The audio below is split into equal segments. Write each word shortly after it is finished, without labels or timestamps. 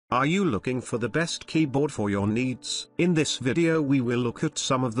Are you looking for the best keyboard for your needs? In this video we will look at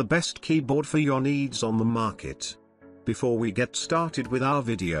some of the best keyboard for your needs on the market. Before we get started with our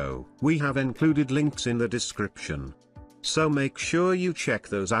video, we have included links in the description. So make sure you check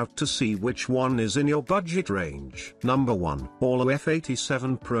those out to see which one is in your budget range. Number 1. AULA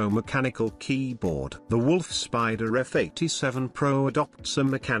F87 Pro Mechanical Keyboard. The Wolf Spider F87 Pro adopts a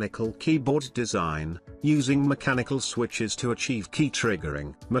mechanical keyboard design, using mechanical switches to achieve key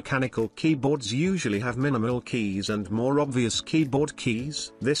triggering. Mechanical keyboards usually have minimal keys and more obvious keyboard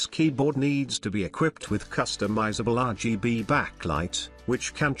keys. This keyboard needs to be equipped with customizable RGB backlight,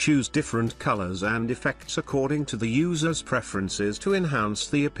 which can choose different colors and effects according to the user's preferences to enhance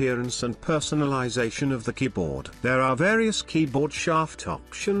the appearance and personalization of the keyboard. There are various keyboard shaft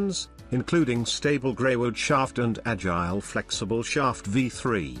options, including stable gray wood shaft and agile flexible shaft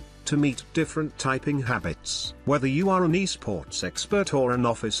V3, to meet different typing habits. Whether you are an esports expert or an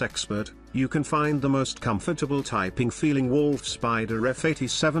office expert, you can find the most comfortable typing feeling. Wolf Spider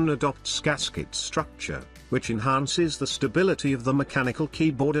F87 adopts gasket structure, which enhances the stability of the mechanical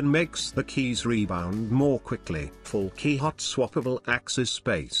keyboard and makes the keys rebound more quickly. Full key hot swappable axis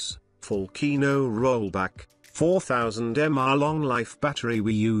space, full key no rollback, 4000 mAh long life battery.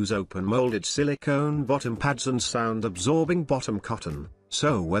 We use open molded silicone bottom pads and sound absorbing bottom cotton,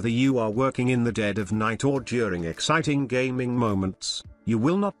 so whether you are working in the dead of night or during exciting gaming moments, you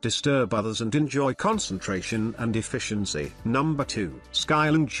will not disturb others and enjoy concentration and efficiency. Number 2.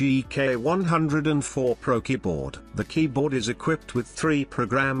 SKYLOONG GK104 Pro Keyboard. The keyboard is equipped with 3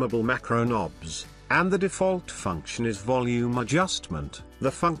 programmable macro knobs, and the default function is volume adjustment. The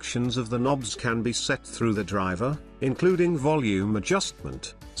functions of the knobs can be set through the driver, including volume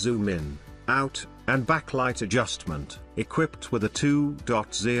adjustment, zoom in, out, and backlight adjustment. Equipped with a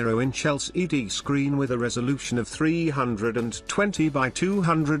 2.0-inch LCD screen with a resolution of 320 by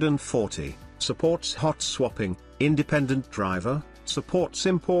 240, supports hot swapping, independent driver, supports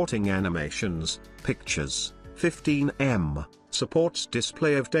importing animations, pictures, 15 supports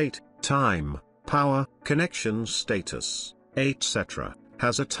display of date, time, power, connection status, etc.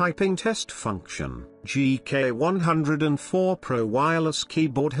 Has a typing test function. GK104 Pro wireless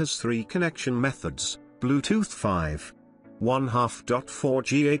keyboard has 3 connection methods: Bluetooth 5, 1/2.4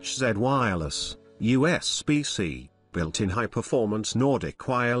 GHz wireless, USB-C, built-in high-performance Nordic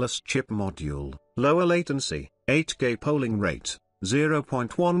wireless chip module, lower latency, 8K polling rate,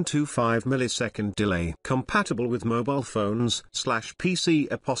 0.125 millisecond delay. Compatible with mobile phones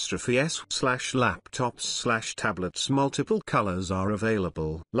 /PC_s/laptops/tablets. Multiple colors are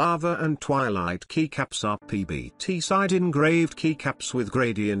available. Lava and Twilight keycaps are PBT side engraved keycaps with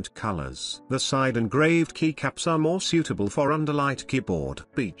gradient colors. The side engraved keycaps are more suitable for underlight keyboard.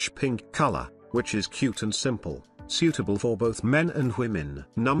 Beach pink color, which is cute and simple, suitable for both men and women.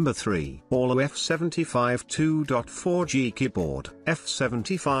 Number 3. AULA F75 2.4G Keyboard.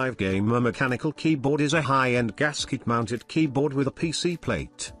 F75 Gamer Mechanical Keyboard is a high-end gasket-mounted keyboard with a PC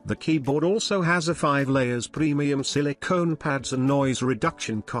plate. The keyboard also has a 5 layers premium silicone pads and noise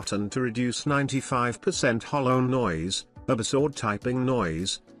reduction cotton to reduce 95% hollow noise, absurd typing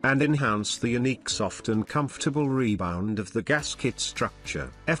noise, and enhance the unique soft and comfortable rebound of the gasket structure.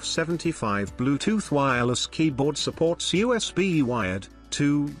 F75 Bluetooth wireless keyboard supports USB wired,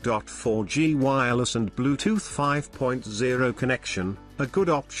 2.4G wireless and Bluetooth 5.0 connection, a good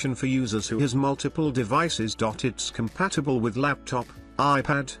option for users who has multiple devices. It's compatible with laptop,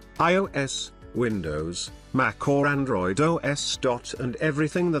 iPad, iOS, Windows, Mac or Android OS. And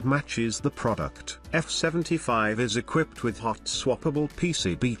everything that matches the product. F75 is equipped with hot swappable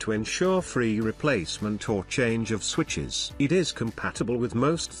PCB to ensure free replacement or change of switches. It is compatible with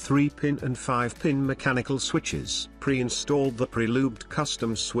most 3-pin and 5-pin mechanical switches. Pre-installed the pre-lubed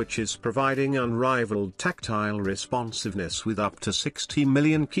custom switches, providing unrivaled tactile responsiveness with up to 60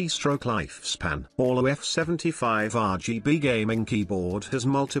 million keystroke lifespan. AULA F75 RGB gaming keyboard has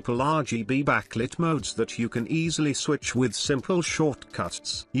multiple RGB backlit modes that you can easily switch with simple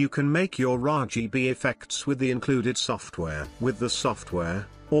shortcuts. You can make your RGB effects with the included software. With the software,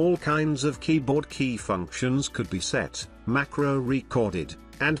 all kinds of keyboard key functions could be set, macro recorded,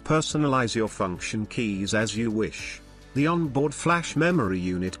 and personalize your function keys as you wish. The onboard flash memory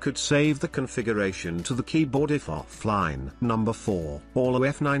unit could save the configuration to the keyboard if offline. Number 4.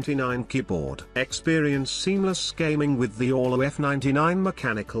 AULA F99 Keyboard. Experience seamless gaming with the AULA F99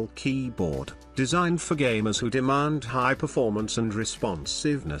 Mechanical Keyboard, designed for gamers who demand high performance and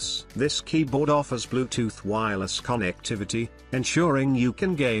responsiveness. This keyboard offers Bluetooth wireless connectivity, ensuring you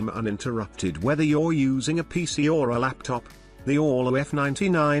can game uninterrupted whether you're using a PC or a laptop. The AULA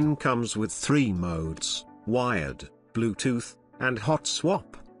F99 comes with 3 modes: wired, Bluetooth, and hot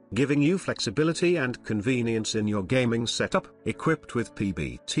swap. giving you flexibility and convenience in your gaming setup. Equipped with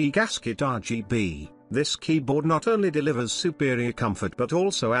PBT gasket RGB, this keyboard not only delivers superior comfort but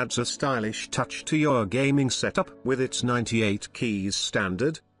also adds a stylish touch to your gaming setup. With its 98 keys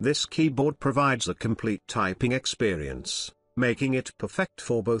standard, this keyboard provides a complete typing experience, making it perfect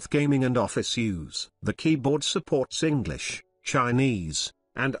for both gaming and office use. The keyboard supports English, Chinese,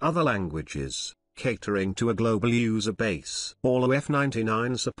 and other languages, catering to a global user base. AULA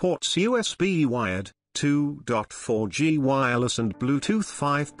F99 supports USB wired, 2.4G wireless and Bluetooth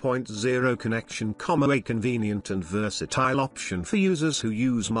 5.0 connection, a convenient and versatile option for users who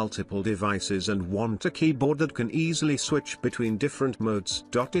use multiple devices and want a keyboard that can easily switch between different modes.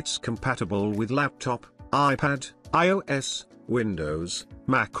 It's compatible with laptop, iPad, iOS, Windows,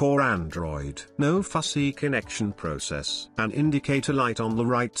 Mac or Android. No fussy connection process. An indicator light on the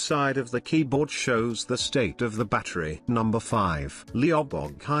right side of the keyboard shows the state of the battery. Number 5.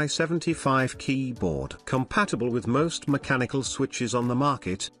 LEOBOG F75 Keyboard. Compatible with most mechanical switches on the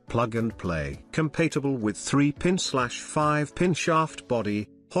market, plug and play. Compatible with 3-pin/5-pin shaft body,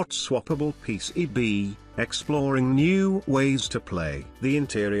 hot swappable PCB, exploring new ways to play. The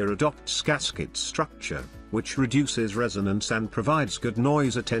interior adopts gasket structure, which reduces resonance and provides good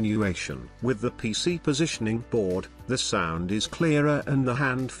noise attenuation. With the PC positioning board, the sound is clearer and the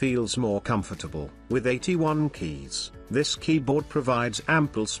hand feels more comfortable. With 81 keys, this keyboard provides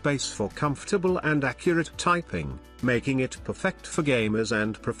ample space for comfortable and accurate typing, making it perfect for gamers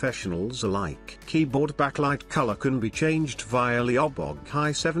and professionals alike. Keyboard backlight color can be changed via LEOBOG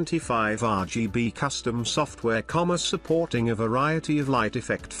F75 RGB custom software, supporting a variety of light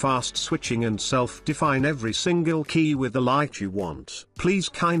effect, fast switching and self-define every single key with the light you want. Please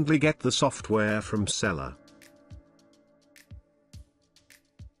kindly get the software from seller.